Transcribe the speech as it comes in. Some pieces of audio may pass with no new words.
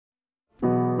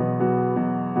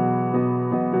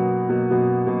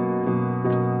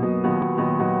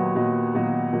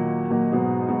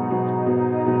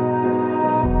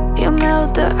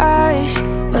voice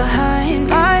behind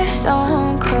my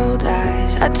stone cold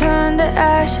eyes. I turn to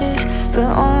ashes, but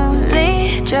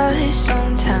only just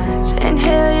sometimes.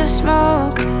 Inhale your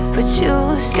smoke, but you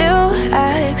still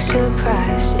act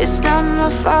surprised. It's not my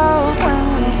fault when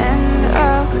we end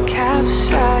up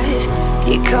capsized.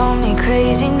 You call me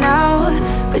crazy now,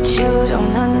 but you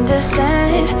don't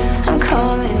understand. I'm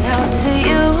calling out to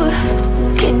you.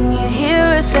 Can you hear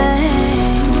a thing?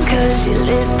 'Cause you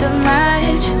lit the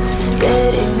match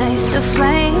that ignites the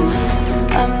flame.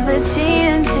 I'm the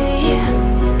TNT,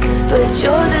 but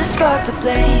you're the spark to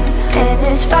blame. And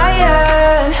it's fire,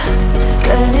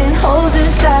 burning holes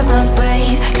inside my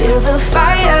brain. Feel the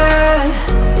fire,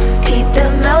 heat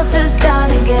that melts us down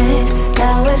again.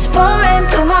 Now it's pouring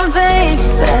through my veins,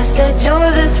 but I said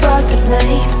you're the spark to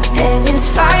blame. And it's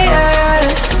fire,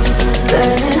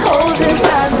 burning holes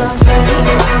inside my brain.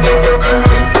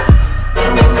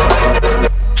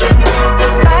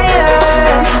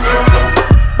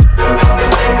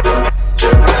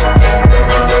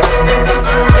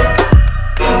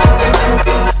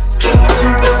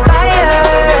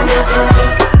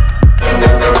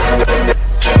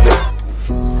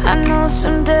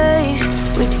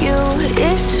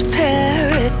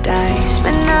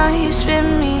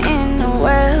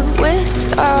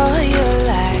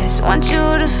 Want you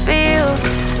to feel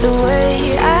the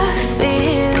way I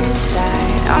feel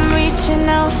inside. I'm reaching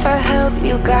out for help,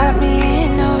 you got me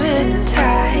in a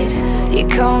riptide. You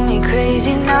call me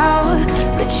crazy now,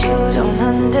 but you don't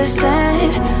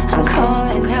understand. I'm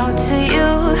calling out to you.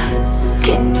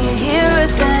 Can you hear a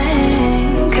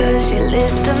thing? 'Cause you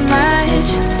lit the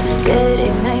match that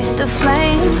ignites the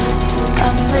flame.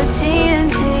 I'm the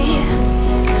TNT,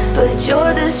 but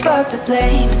you're the spark to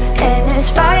blame. And it's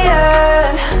fire,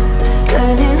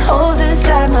 burning holes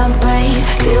inside my brain.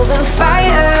 Feel the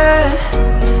fire,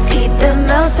 heat that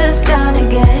melts us down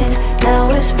again. Now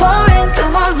it's pouring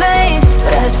through my veins,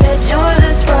 but I said you're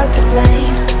the spark to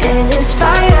blame. And it's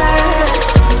fire,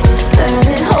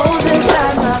 burning holes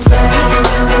inside my brain.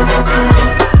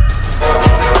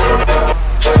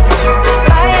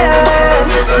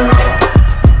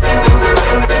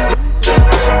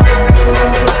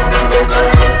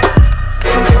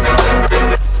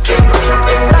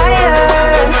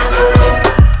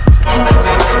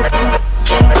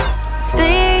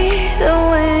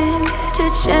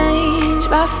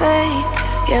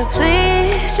 Yeah,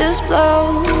 please just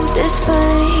blow this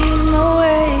flame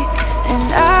away. And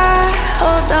I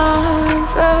hold on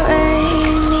for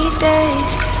rainy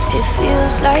days. It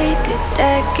feels like a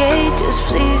decade, just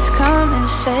please come and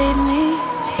save me.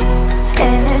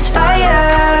 And it's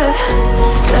fire,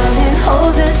 burning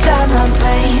holes inside my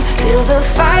brain. Feel the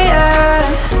fire,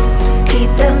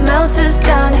 heat that melts us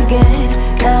down again.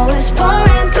 Now it's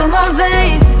pouring through my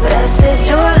veins, but I said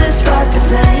you're the spark to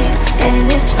blame.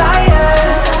 And it's fire,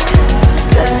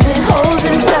 burning holes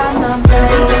inside my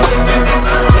brain.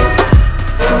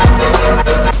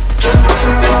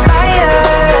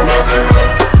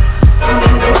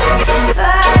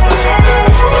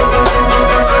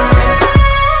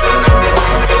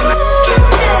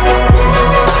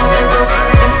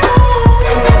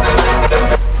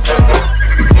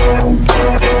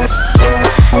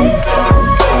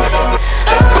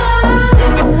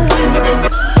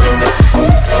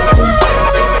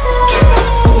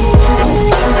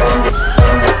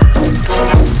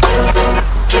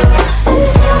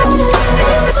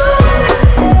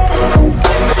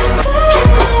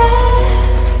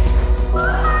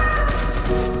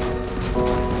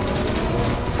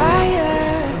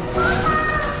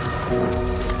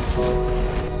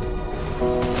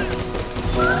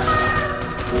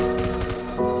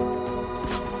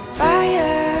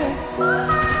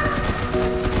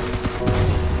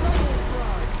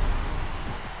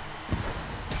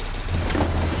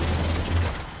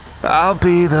 I'll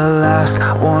be the last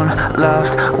one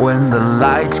left when the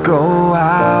lights go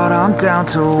out. I'm down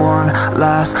to one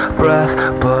last breath,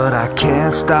 but I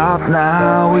can't stop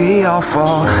now. We all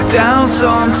fall down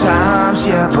sometimes,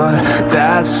 yeah, but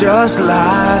that's just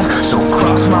life. So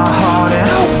cross my heart and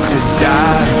hope to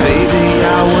die. Baby,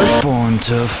 I was born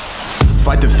to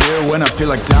fight the fear when I feel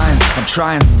like dying. I'm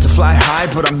trying to fly high,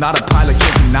 but I'm not a pilot,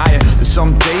 can't deny it. There's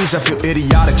some days I feel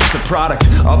idiotic, just a product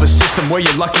of a system where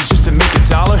you're lucky just to make a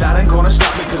dollar. That ain't gonna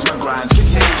stop me cause my grind's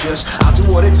contagious. I'll do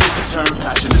what it takes to turn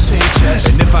passion to paychecks.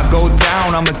 And if I go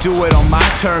down, I'ma do it on my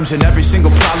terms. And every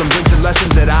single problem brings a lesson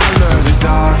that I learned. The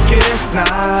darkest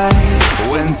nights,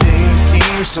 when things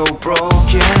seem so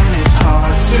broken, it's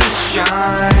hard to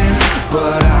shine,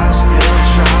 but I still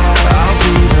try. I'll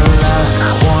be the last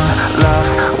one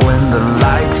left when the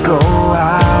lights go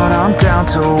out. I'm down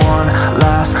to one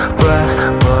last breath,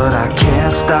 but I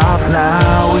can't stop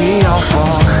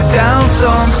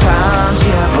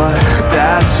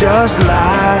just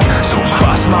life. So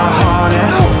cross my heart and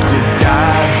hope to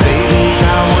die. Baby,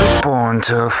 I was born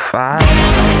to fight.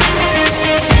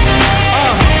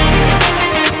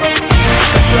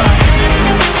 That's right.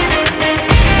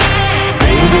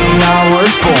 Baby, I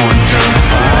was born to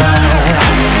fight.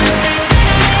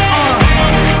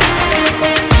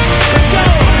 Let's go.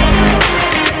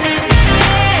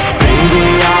 Baby,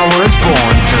 I was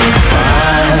born to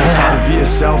fight. It's hard to be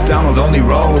yourself down a lonely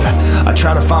road. I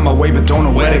try to find my way but don't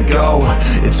know where to go.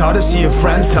 It's hard to see your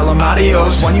friends, tell them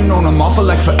adios. When you known them all for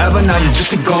like forever, now you're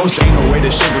just a ghost. Ain't no way to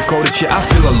sugarcoat it, yeah, I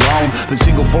feel alone. Been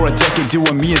single for a decade,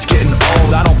 doing me is getting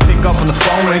old. I don't pick up when the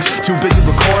phone rings, too busy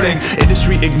recording.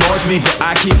 Industry ignores me, but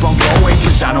I keep on going.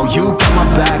 Cause I know you got my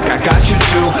back, I got you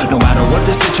too. No matter what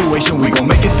the situation, we gon'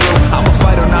 make it through. I'm a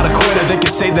fighter, not a quitter. They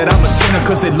can say that I'm a sinner,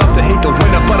 cause they love to hate the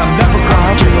winner, but I'm never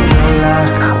gonna give up. The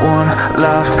last one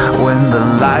left when the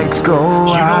lights go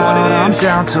out. I'm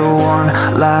down to one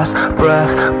last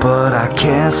breath, but I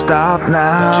can't stop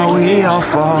now. We all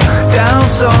fall down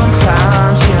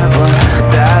sometimes, yeah, but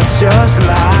that's just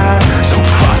life. So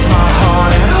cross my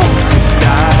heart and hope to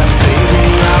die. Baby,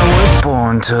 I was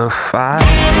born to fight.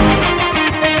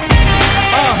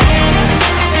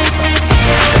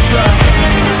 That's right.